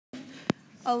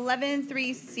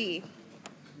11.3c.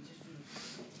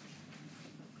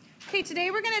 Okay, today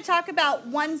we're going to talk about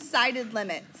one-sided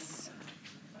limits.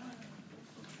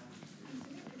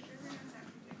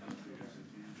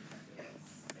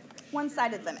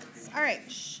 One-sided limits. All right.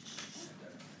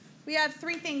 We have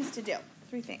three things to do.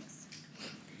 Three things.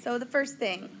 So the first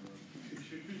thing.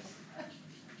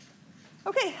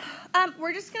 Okay,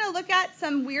 we're just going to look at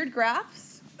some weird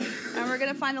graphs, and we're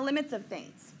going to find the limits of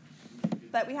things.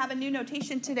 But we have a new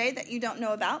notation today that you don't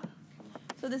know about.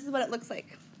 So this is what it looks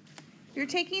like. You're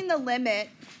taking the limit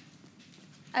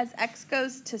as x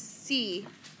goes to c.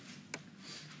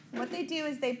 What they do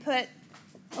is they put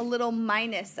a little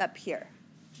minus up here.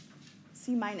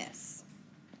 C minus.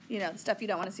 You know, stuff you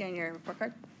don't want to see on your report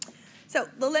card. So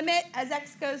the limit as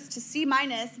x goes to c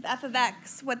minus of f of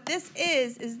x, what this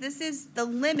is this is the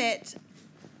limit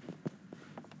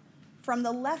from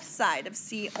the left side of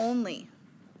c only.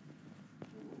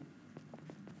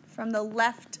 From the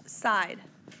left side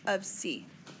of c.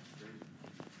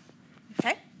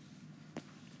 Okay?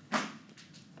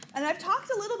 And I've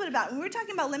talked a little bit about, when we were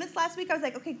talking about limits last week, I was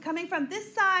like, okay, coming from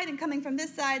this side and coming from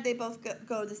this side, they both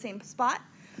go to the same spot.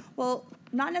 Well,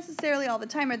 not necessarily all the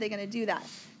time are they going to do that.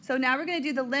 So now we're going to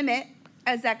do the limit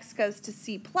as x goes to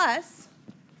c plus.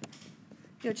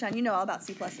 Yo-chan, you know all about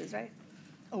c pluses, right?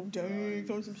 Oh, dang,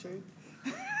 throw some shade.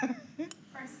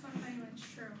 First one I went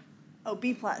true. Oh,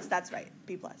 b plus, that's right,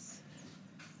 b plus.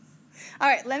 All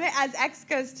right, limit as x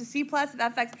goes to c plus of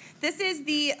fx. This is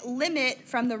the limit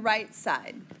from the right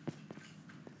side.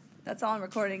 That's all I'm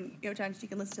recording. Yo-chan, you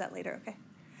can listen to that later, okay?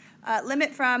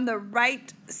 Limit from the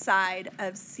right side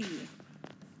of c.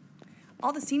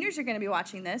 All the seniors are going to be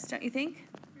watching this, don't you think?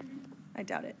 Mm-hmm. I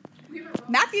doubt it.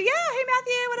 Matthew, yeah, hey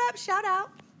Matthew, what up? Shout out.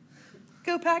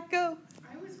 Go Pack, go.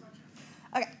 I always watch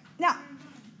it. Okay, now,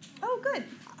 oh good,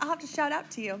 I'll have to shout out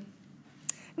to you.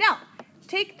 Now,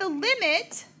 take the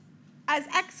limit as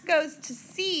x goes to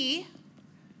c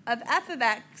of f of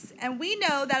x, and we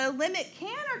know that a limit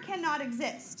can or cannot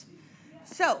exist.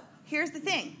 So, here's the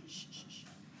thing.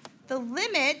 The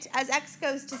limit as x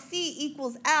goes to c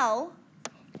equals L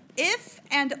if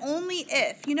and only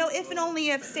if. You know if and only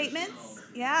if statements?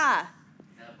 Yeah.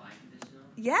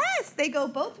 Yes, they go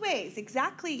both ways.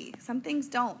 Exactly. Some things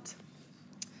don't.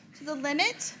 So the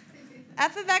limit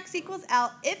f of x equals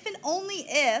L if and only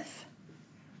if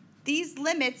these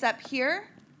limits up here,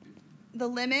 the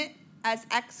limit as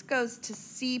x goes to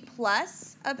c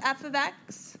plus of f of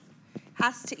x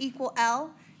has to equal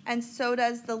L, and so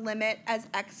does the limit as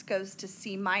x goes to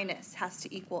c minus has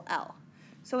to equal L.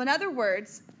 So in other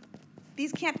words,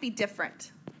 these can't be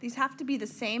different. These have to be the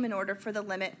same in order for the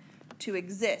limit to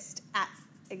exist at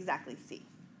exactly c.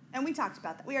 And we talked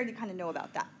about that. We already kind of know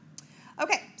about that.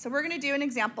 Okay, so we're going to do an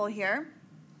example here.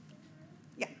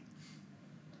 Yeah.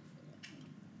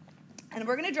 And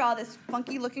we're going to draw this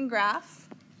funky looking graph.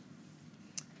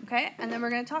 Okay, and then we're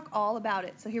going to talk all about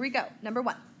it. So here we go. Number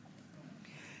 1.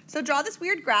 So draw this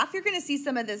weird graph. You're going to see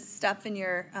some of this stuff in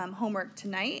your homework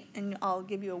tonight, and I'll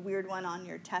give you a weird one on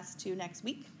your test too next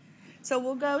week. So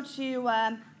we'll go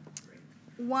to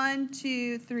 1,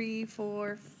 2, 3,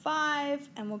 4, 5,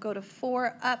 and we'll go to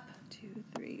 4 up, 2,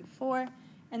 3, 4,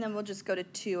 and then we'll just go to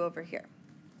 2 over here.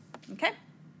 Okay?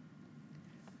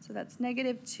 So that's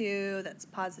 -2, that's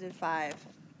 +5,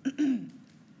 and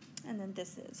then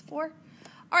this is 4.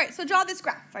 All right, so draw this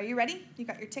graph. Are you ready? You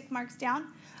got your tick marks down.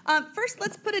 First,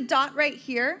 let's put a dot right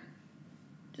here,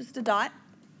 just a dot,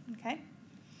 okay?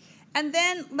 And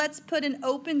then let's put an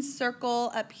open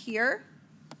circle up here,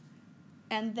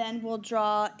 and then we'll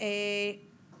draw a,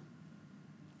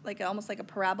 almost like a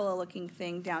parabola looking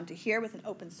thing down to here with an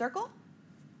open circle.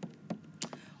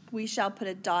 We shall put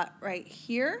a dot right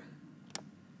here.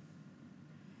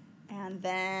 And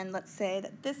then let's say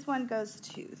that this one goes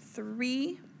to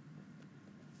 3.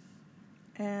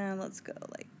 And let's go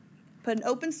put an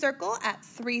open circle at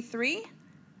 3, 3.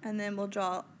 And then we'll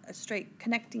draw a straight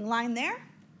connecting line there.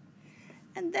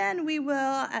 And then we will,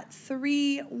 at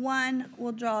 3, 1,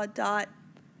 we'll draw a dot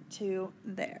to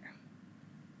there.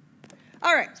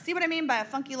 All right, see what I mean by a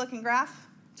funky looking graph?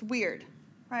 It's weird,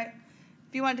 right?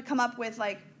 If you wanted to come up with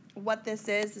what this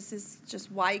is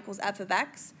just y equals f of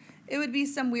x, it would be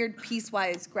some weird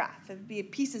piecewise graph. It would be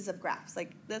pieces of graphs.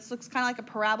 Like this looks kind of like a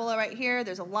parabola right here.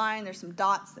 There's a line, there's some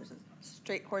dots, there's a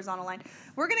straight horizontal line.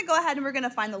 We're going to go ahead and we're going to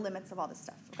find the limits of all this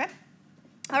stuff, okay?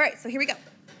 All right, so here we go.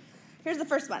 Here's the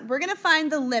first one. We're going to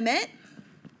find the limit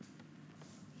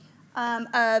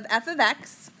of f of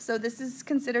x. So this is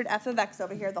considered f of x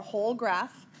over here, the whole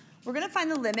graph. We're going to find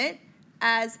the limit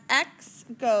as x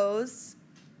goes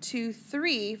to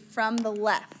 3 from the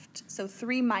left, so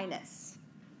 3 minus.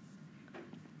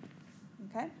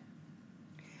 okay?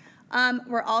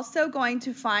 We're also going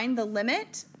to find the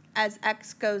limit as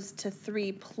x goes to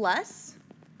 3 plus,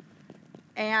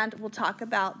 and we'll talk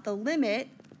about the limit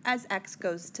as x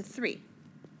goes to 3.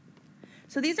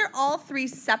 So these are all 3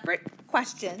 separate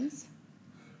questions,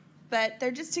 but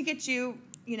they're just to get you,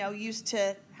 used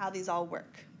to how these all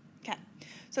work. Okay,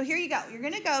 so here you go. You're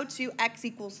going to go to x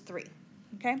equals 3,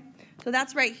 okay? So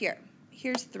that's right here.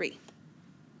 Here's 3,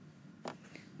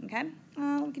 okay?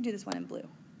 We can do this one in blue.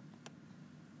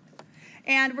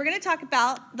 And we're going to talk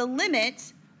about the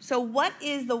limit. So what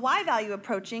is the y value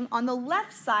approaching on the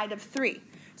left side of 3?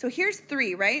 So here's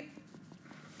 3, right?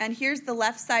 And here's the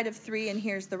left side of 3, and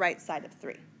here's the right side of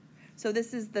 3. So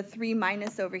this is the 3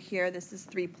 minus over here. This is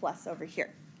 3 plus over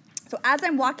here. So as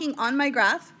I'm walking on my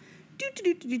graph,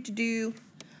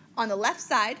 on the left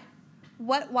side,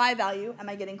 what y value am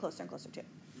I getting closer and closer to?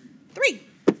 3.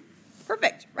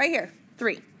 Perfect. Right here.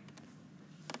 3.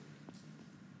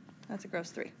 That's a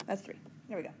gross 3. That's 3.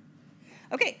 There we go.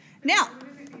 Okay, now.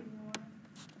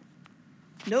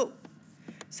 No.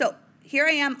 So here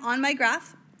I am on my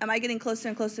graph. Am I getting closer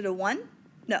and closer to 1?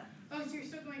 No. Oh, so you're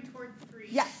still going towards 3?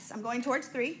 Yes, I'm going towards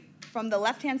 3 from the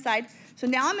left-hand side. So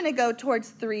now I'm going to go towards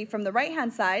 3 from the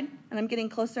right-hand side, and I'm getting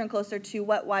closer and closer to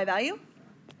what y value?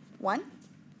 1.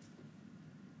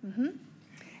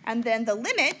 And then the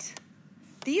limit,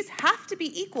 these have to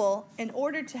be equal in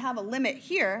order to have a limit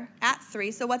here at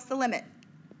 3. So what's the limit?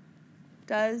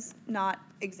 Does not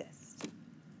exist.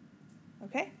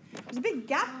 Okay? There's a big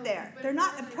gap there. They're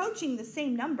not approaching the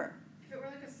same number. If it were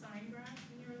like a sine graph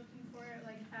and you were looking for it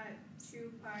like at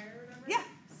 2 pi or whatever? Yeah,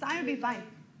 sine would be fine.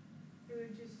 It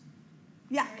would just...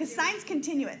 Yeah, because sine's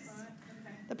continuous.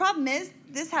 Okay. The problem is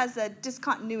this has a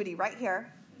discontinuity right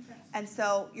here. Okay. And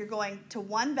so you're going to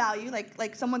one value,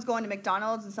 like someone's going to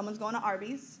McDonald's and someone's going to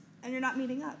Arby's, and you're not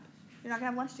meeting up. You're not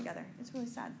going to have lunch together. It's really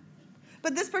sad.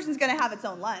 But this person's going to have its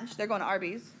own lunch. They're going to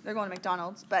Arby's. They're going to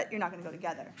McDonald's, but you're not going to go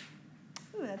together.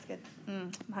 Ooh, that's good.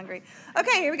 I'm hungry.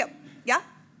 Okay, here we go. Yeah?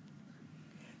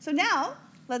 So now,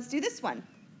 let's do this one.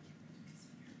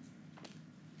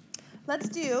 Let's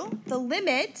do the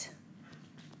limit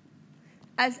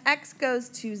as x goes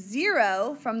to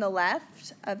 0 from the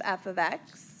left of f of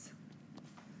x.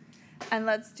 And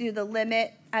let's do the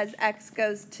limit as x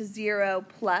goes to 0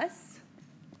 plus.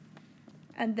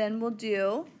 And then we'll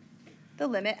do the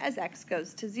limit as x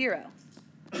goes to 0.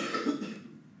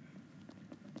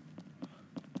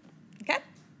 Okay?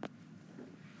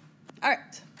 All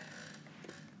right.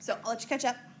 So I'll let you catch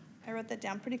up. I wrote that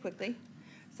down pretty quickly.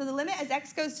 So the limit as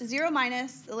x goes to 0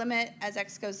 minus, the limit as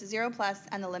x goes to 0 plus,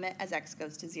 and the limit as x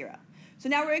goes to 0. So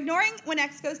now we're ignoring when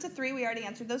x goes to 3. We already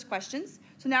answered those questions.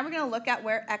 So now we're going to look at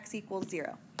where x equals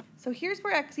 0. So here's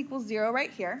where x equals 0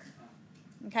 right here.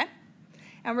 Okay?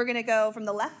 And we're going to go from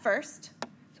the left first.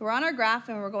 So we're on our graph,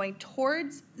 and we're going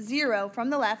towards 0 from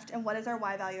the left. And what is our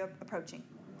y value approaching?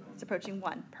 It's approaching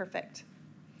 1. Perfect.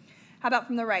 How about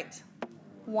from the right?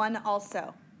 1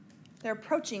 also. They're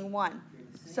approaching 1.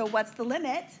 So what's the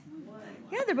limit? 1.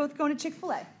 Yeah, they're both going to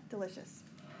Chick-fil-A. Delicious.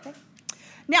 Okay.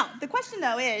 Now, the question,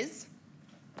 though, is,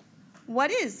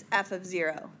 what is f of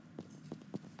 0?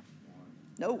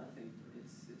 No.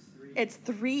 It's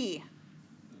 3.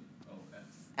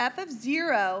 F of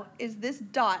 0 is this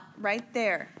dot right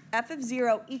there. F of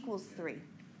 0 equals 3.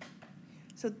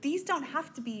 So these don't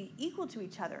have to be equal to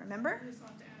each other, remember?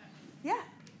 Yeah.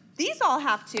 These all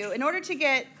have to. In order to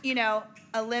get,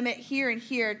 a limit here and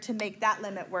here to make that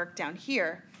limit work down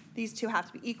here, these two have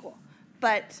to be equal.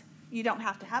 But you don't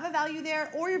have to have a value there,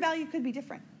 or your value could be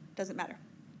different. Doesn't matter.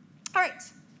 All right.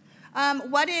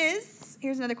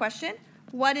 Here's another question.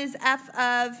 What is f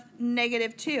of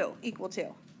negative 2 equal to?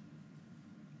 0.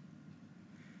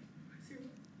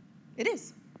 It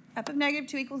is. F of negative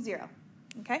 2 equals 0.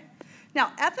 Okay?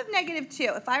 Now, f of negative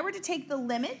 2, if I were to take the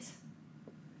limit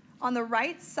on the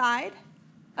right side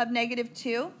of negative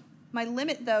 2, my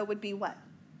limit, though, would be what?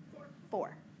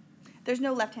 4. There's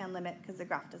no left-hand limit because the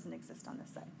graph doesn't exist on this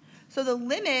side. So the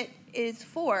limit is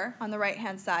 4 on the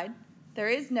right-hand side. There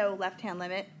is no left-hand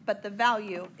limit, but the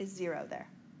value is 0 there.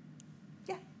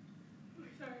 Yeah.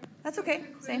 Sorry. That's okay.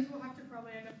 Same. We'll have to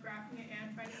probably end up graphing it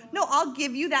and finding the No, I'll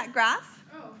give you that graph.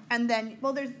 Oh. And then,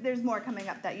 well, there's more coming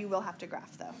up that you will have to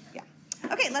graph, though. Yeah.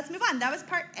 Okay, let's move on. That was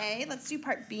part A. Let's do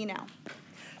part B now.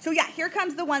 So, yeah, here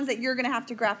comes the ones that you're going to have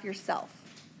to graph yourself.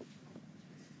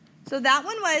 So that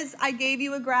one was I gave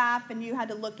you a graph, and you had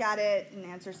to look at it and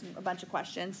answer a bunch of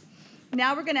questions.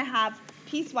 Now we're going to have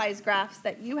piecewise graphs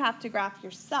that you have to graph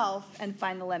yourself and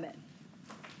find the limit.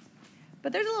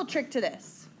 But there's a little trick to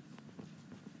this.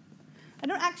 I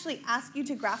don't actually ask you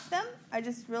to graph them. I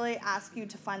just really ask you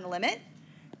to find the limit.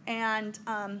 And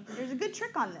there's a good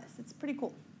trick on this. It's pretty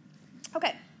cool.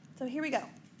 Okay, so here we go.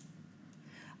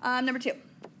 Number 2.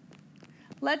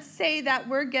 Let's say that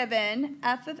we're given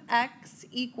f of x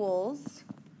equals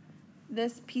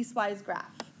this piecewise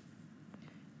graph.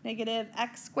 Negative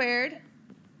x squared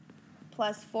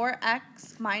plus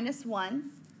 4x minus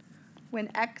 1 when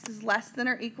x is less than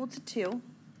or equal to 2,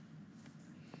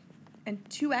 and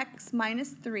 2x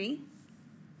minus 3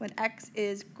 when x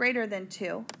is greater than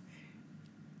 2.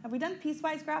 Have we done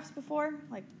piecewise graphs before?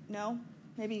 Like, no?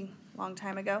 Maybe a long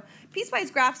time ago.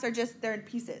 Piecewise graphs are just, they're in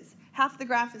pieces. Half the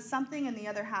graph is something and the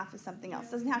other half is something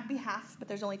else. Doesn't have to be half, but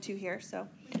there's only 2 here, so.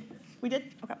 We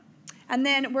did? Okay. And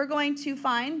then we're going to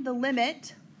find the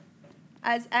limit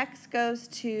as x goes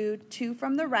to 2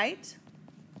 from the right.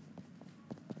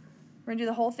 We're going to do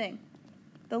the whole thing.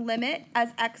 The limit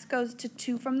as x goes to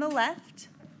 2 from the left.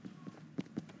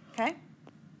 Okay?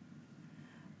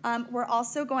 We're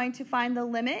also going to find the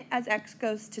limit as x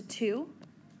goes to 2.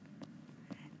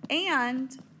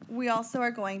 And we also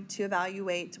are going to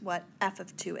evaluate what f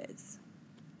of 2 is.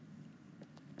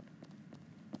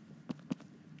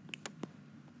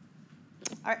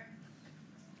 All right.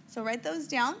 So write those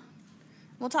down.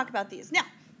 We'll talk about these. Now,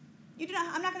 you do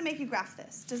not, I'm not going to make you graph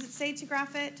this. Does it say to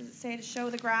graph it? Does it say to show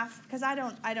the graph? Because I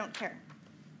don't care.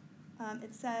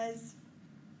 It says,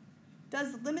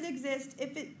 does the limit exist?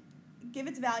 If it, give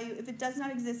its value. If it does not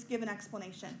exist, give an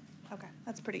explanation. Okay,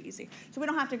 that's pretty easy. So we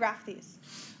don't have to graph these.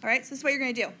 All right, so this is what you're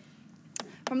going to do.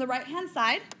 From the right-hand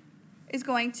side is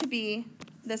going to be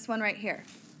this one right here,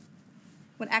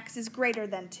 when x is greater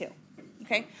than 2.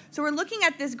 Okay, so we're looking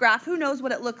at this graph. Who knows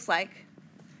what it looks like?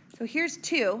 So here's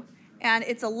 2, and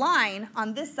it's a line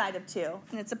on this side of 2,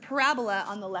 and it's a parabola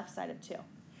on the left side of 2.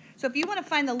 So if you want to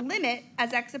find the limit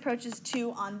as x approaches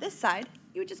 2 on this side,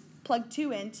 you would just plug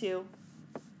 2 into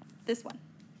this one.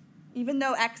 Even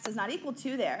though x does not equal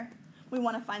 2 there, we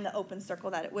want to find the open circle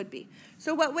that it would be.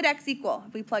 So what would x equal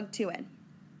if we plug 2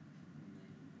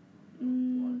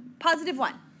 in? Positive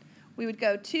 1. We would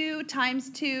go 2 times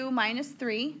 2 minus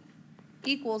 3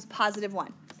 equals positive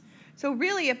 1. So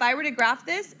really, if I were to graph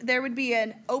this, there would be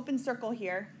an open circle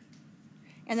here,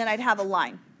 and then I'd have a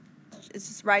line. It's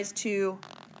just rise 2,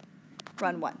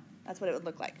 run 1. That's what it would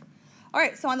look like. All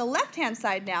right, so on the left-hand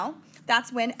side now,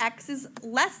 that's when x is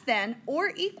less than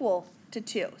or equal to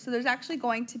 2. So there's actually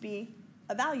going to be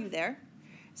a value there.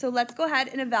 So let's go ahead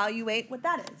and evaluate what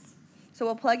that is. So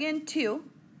we'll plug in 2.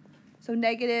 So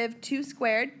negative 2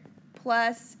 squared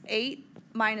plus 8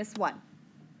 minus 1.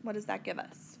 What does that give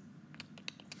us?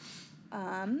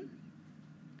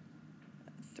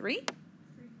 3?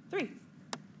 3.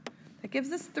 That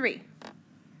gives us 3.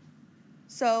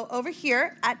 So over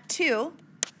here at 2,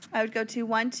 I would go to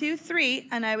 1, 2, 3,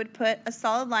 and I would put a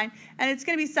solid line, and it's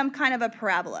going to be some kind of a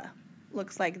parabola.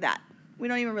 Looks like that. We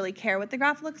don't even really care what the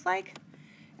graph looks like.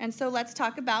 And so let's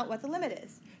talk about what the limit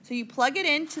is. So you plug it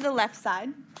into the left side.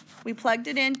 We plugged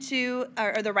it into,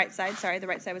 or the right side, sorry, the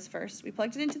right side was first. We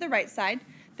plugged it into the right side.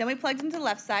 Then we plugged into the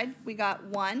left side. We got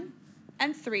 1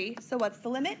 and 3. So what's the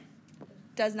limit?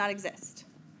 Does not exist.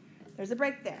 There's a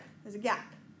break there. There's a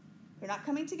gap. They're not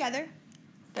coming together.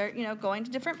 They're, going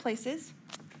to different places.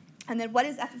 And then what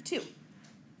is f of 2?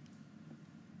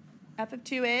 F of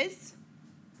 2 is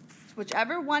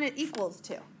whichever one it equals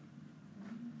to.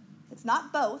 It's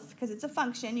not both, because it's a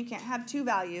function. You can't have 2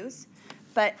 values.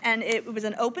 And it was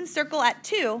an open circle at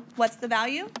 2. What's the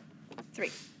value? 3.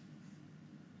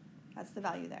 That's the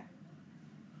value there.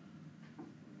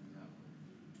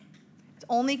 It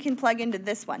only can plug into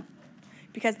this one,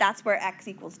 because that's where x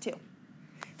equals 2.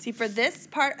 See, for this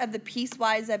part of the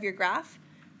piecewise of your graph,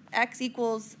 x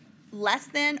equals less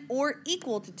than or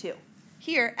equal to 2.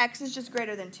 Here, x is just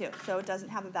greater than 2, so it doesn't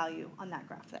have a value on that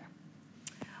graph there.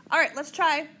 All right, let's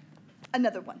try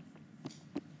another one.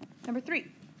 Number 3.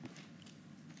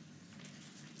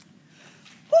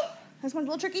 Whew, this one's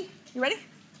a little tricky. You ready?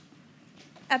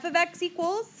 F of x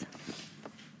equals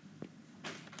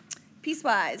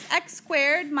piecewise x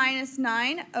squared minus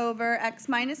 9 over x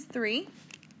minus 3.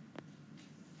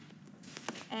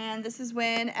 And this is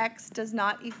when x does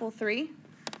not equal 3.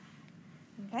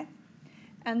 Okay?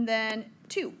 And then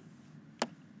 2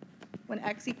 when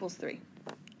x equals 3.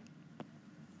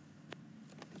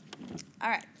 All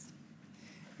right.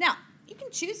 Now, you can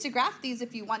choose to graph these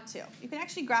if you want to. You can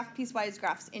actually graph piecewise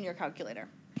graphs in your calculator.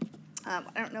 I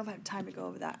don't know if I have time to go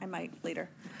over that. I might later.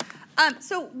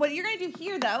 So what you're going to do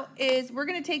here, though, is we're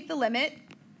going to take the limit,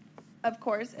 of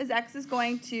course, as x is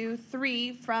going to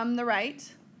 3 from the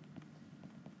right.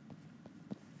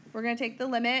 We're going to take the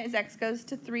limit as x goes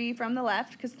to 3 from the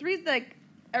left, because 3 is like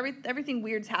everything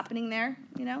weird's happening there,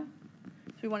 So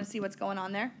we want to see what's going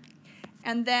on there.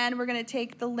 And then we're going to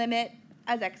take the limit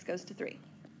as x goes to 3.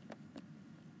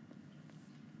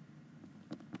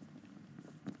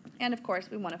 And of course,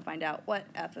 we want to find out what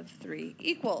f of 3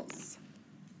 equals.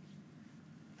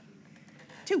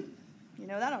 2. You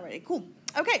know that already. Cool.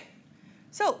 Okay.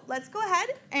 So let's go ahead,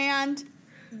 and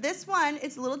this one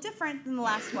is a little different than the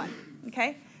last one.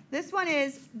 Okay? This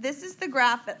is the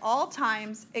graph at all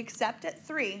times except at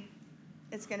 3.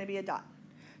 It's going to be a dot.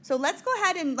 So let's go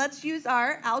ahead and let's use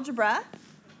our algebra,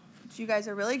 which you guys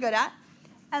are really good at,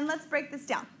 and let's break this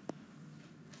down.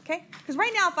 Okay? Because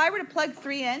right now, if I were to plug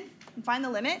 3 in and find the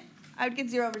limit, I would get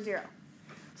 0 over 0.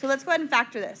 So let's go ahead and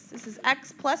factor this. This is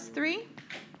x plus 3,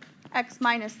 x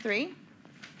minus 3,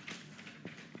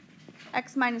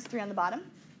 x minus 3 on the bottom,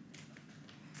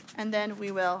 and then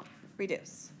we will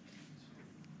reduce.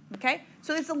 Okay?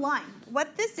 So it's a line.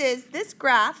 What this is, this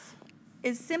graph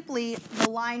is simply the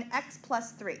line x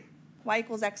plus 3. Y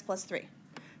equals x plus 3.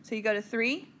 So you go to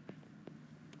 3,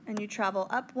 and you travel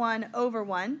up 1 over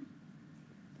 1.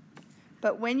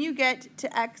 But when you get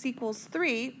to x equals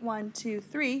 3, 1, 2,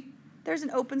 3, there's an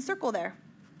open circle there.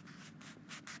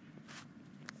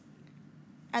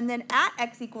 And then at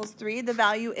x equals 3, the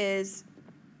value is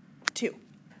 2.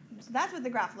 So that's what the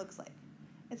graph looks like.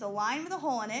 It's a line with a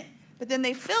hole in it, but then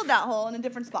they filled that hole in a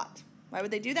different spot. Why would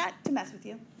they do that? To mess with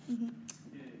you. Mm-hmm.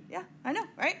 Yeah, I know,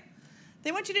 right?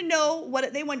 They want you to know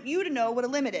they want you to know what a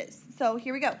limit is. So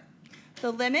here we go.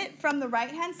 The limit from the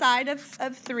right-hand side of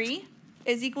 3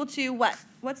 is equal to what?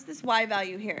 What's this y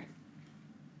value here?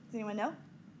 Does anyone know?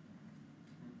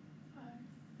 5.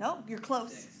 No, you're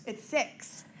close. 6. It's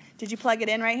 6. Did you plug it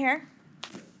in right here?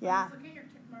 Yeah. Look at your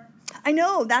tick marks. I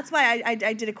know. That's why I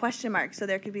did a question mark. So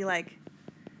there could be like,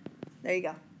 there you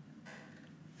go.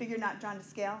 Figure not drawn to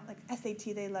scale. Like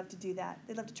SAT, they love to do that.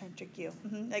 They love to try and trick you.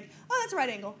 Like, oh, that's a right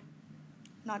angle.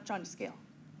 Not drawn to scale.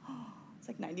 It's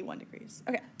like 91 degrees.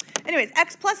 Okay. Anyways,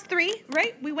 x plus 3,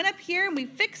 right? We went up here and we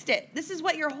fixed it. This is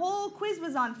what your whole quiz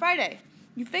was on Friday.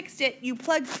 You fixed it. You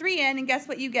plugged 3 in, and guess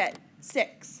what you get?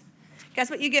 6.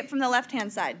 Guess what you get from the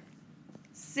left-hand side?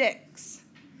 6.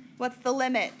 What's the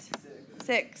limit?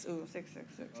 6. Ooh, 6,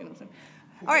 6, 6. You know what I'm saying?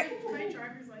 All right. My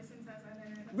driver's license has that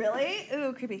in it. Really?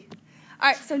 Ooh, creepy. All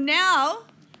right, so now,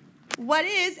 what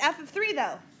is f of 3,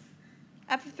 though?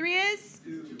 F of 3 is?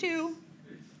 2.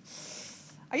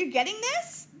 Are you getting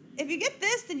this? If you get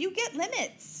this, then you get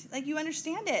limits. Like, you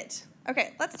understand it.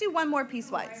 Okay, let's do one more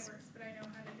piecewise. Why it works, but I know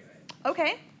how to do it.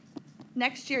 Okay.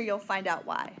 Next year, you'll find out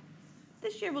why.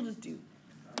 This year, we'll just do.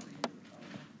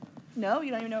 No?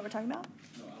 You don't even know what we're talking about?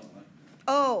 No, I don't like that.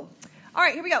 Oh. All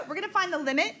right, here we go. We're going to find the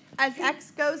limit as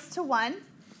x goes to 1.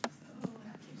 Oh,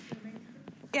 that keeps moving.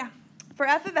 Yeah. For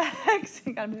f of x,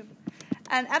 you got to move.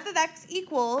 And f of x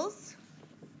equals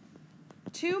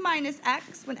 2 minus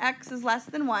x when x is less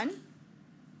than 1.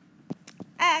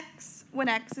 X when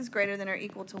x is greater than or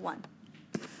equal to 1.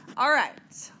 All right,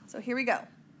 so here we go.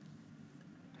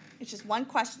 It's just one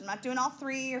question. I'm not doing all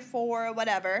 3 or 4 or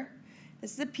whatever.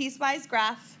 This is a piecewise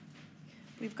graph.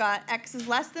 We've got x is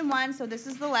less than 1, so this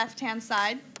is the left-hand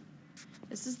side.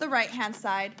 This is the right-hand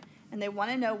side, and they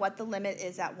want to know what the limit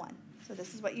is at 1. So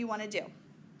this is what you want to do.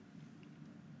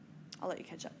 I'll let you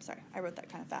catch up. Sorry, I wrote that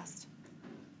kind of fast.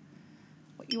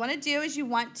 What you want to do is you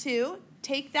want to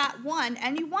take that 1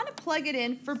 and you want to plug it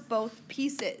in for both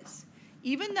pieces.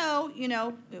 Even though,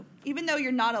 even though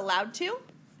you're not allowed to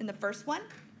in the first one,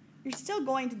 you're still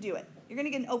going to do it. You're going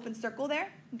to get an open circle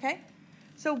there, okay?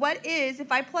 So what is,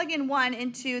 if I plug in 1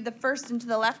 into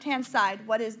the left-hand side,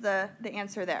 what is the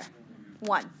answer there?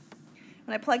 1.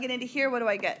 When I plug it into here, what do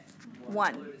I get?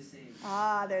 1. They're the same.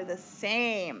 Ah, they're the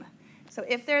same. So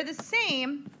if they're the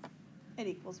same, it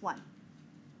equals 1.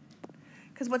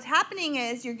 Because what's happening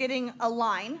is you're getting a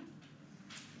line.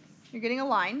 You're getting a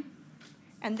line.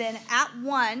 And then at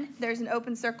 1, there's an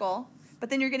open circle.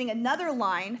 But then you're getting another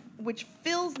line, which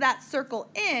fills that circle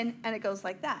in, and it goes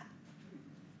like that.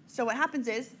 So what happens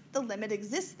is the limit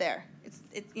exists there.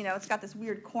 It's got this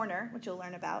weird corner, which you'll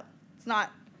learn about. It's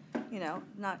not,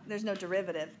 there's no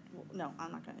derivative. No,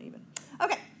 I'm not going to even.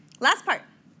 Okay, last part.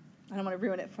 I don't want to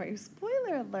ruin it for you.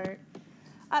 Spoiler alert.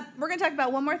 We're going to talk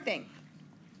about one more thing.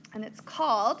 And it's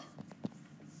called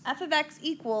f of x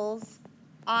equals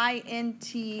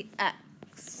intx.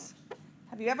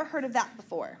 Have you ever heard of that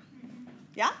before?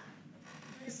 Yeah?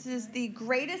 This is the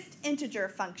greatest integer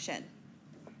function.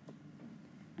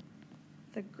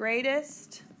 The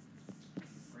greatest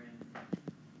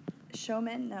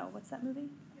showman? No, what's that movie?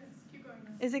 Yes, keep going.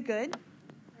 Now. Is it good?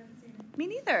 I haven't seen it. Me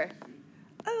neither.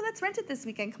 Oh, let's rent it this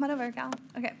weekend. Come on over, gal.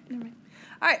 Okay, never mind.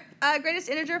 All right, greatest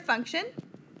integer function.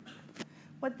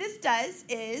 What this does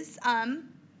is, if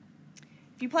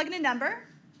you plug in a number,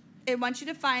 it wants you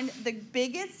to find the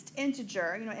biggest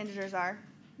integer. You know what integers are?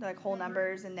 They're like whole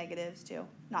numbers and negatives too,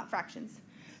 not fractions.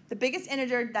 The biggest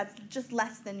integer that's just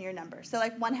less than your number. So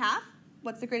like 1/2,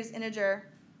 what's the greatest integer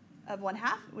of 1/2?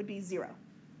 It would be 0.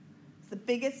 It's the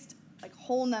biggest like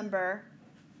whole number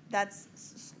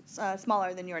that's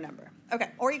smaller than your number.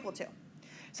 Okay, or equal to.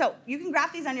 So you can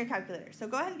graph these on your calculator. So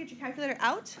go ahead and get your calculator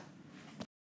out.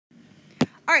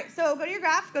 All right, so go to your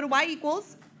graph, go to y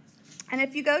equals. And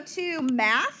if you go to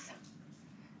math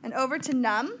and over to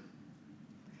num,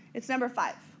 it's number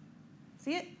 5.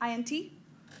 See it? INT?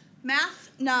 Math,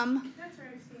 num. That's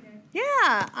where I've seen it.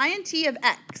 Yeah, INT of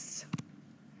x.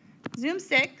 Zoom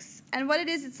 6. And what it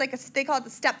is, it's like they call it the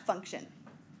step function.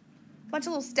 A bunch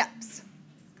of little steps.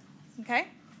 Okay?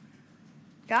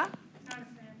 Got? Not a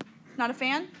fan. Not a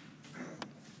fan?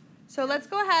 So let's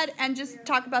go ahead and just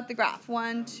talk about the graph.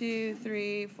 1, 2,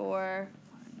 3, 4.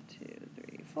 1, 2,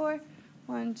 3, 4.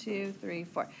 1, 2, 3,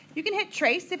 4. You can hit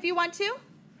trace if you want to.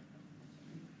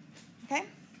 Okay?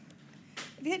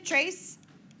 If you hit trace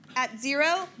at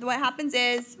 0, what happens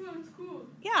is, Oh, that's cool.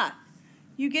 yeah,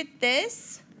 you get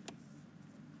this.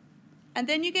 And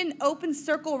then you can open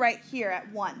circle right here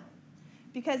at 1.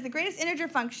 Because the greatest integer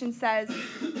function says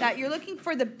that you're looking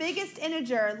for the biggest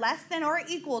integer less than or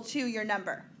equal to your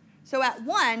number. So at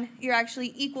 1, you're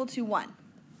actually equal to 1.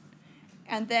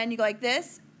 And then you go like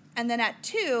this. And then at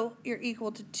 2, you're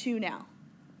equal to 2 now.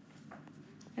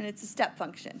 And it's a step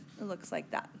function. It looks like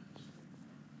that.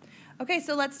 Okay,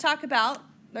 so let's talk about,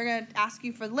 they're going to ask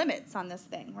you for limits on this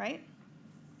thing, right?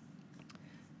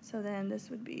 So then this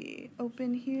would be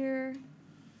open here.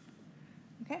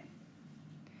 Okay.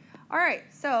 All right,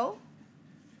 so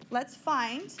let's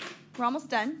find, we're almost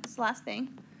done, this last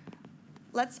thing.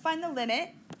 Let's find the limit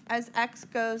as x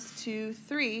goes to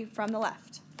 3 from the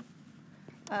left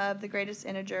of the greatest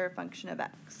integer function of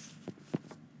x.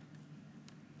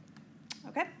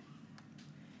 Okay?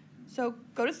 So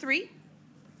go to 3.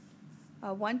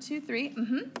 1, 2, 3.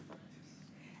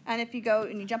 And if you go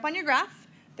and you jump on your graph,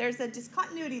 there's a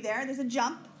discontinuity there. There's a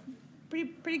jump,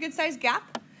 pretty good sized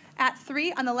gap. At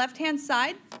 3 on the left-hand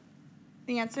side,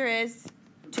 the answer is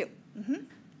 2.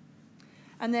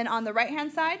 And then on the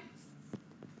right-hand side,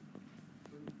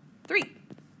 3.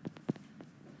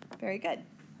 Very good.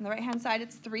 On the right-hand side,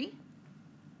 it's 3.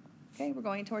 Okay, we're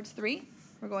going towards 3.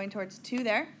 We're going towards 2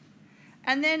 there.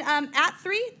 And then at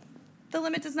 3, the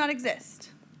limit does not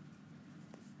exist.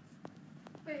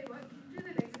 Wait, what? Can you do the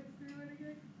negative 3 one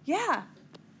again? Yeah.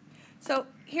 So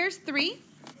here's 3.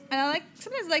 And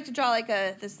sometimes I like to draw like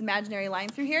this imaginary line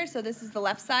through here. So this is the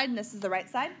left side and this is the right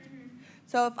side.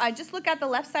 So if I just look at the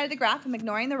left side of the graph, I'm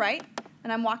ignoring the right,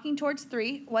 and I'm walking towards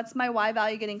 3, what's my y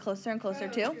value getting closer and closer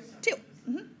to? 2.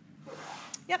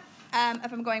 Yep.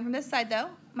 If I'm going from this side, though,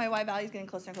 my y value is getting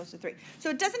closer and closer to 3. So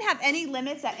it doesn't have any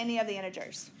limits at any of the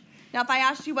integers. Now, if I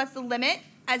asked you what's the limit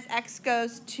as x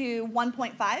goes to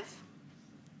 1.5,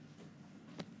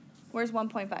 where's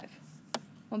 1.5?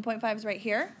 1.5 is right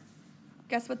here.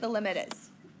 Guess what the limit is?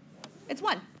 It's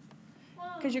 1.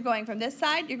 Because you're going from this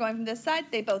side, you're going from this side.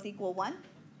 They both equal 1.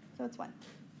 So it's 1.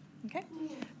 Okay?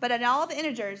 But in all the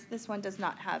integers, this one does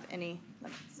not have any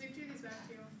limits. We have to do these back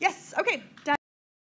too. Yes. Okay. Done.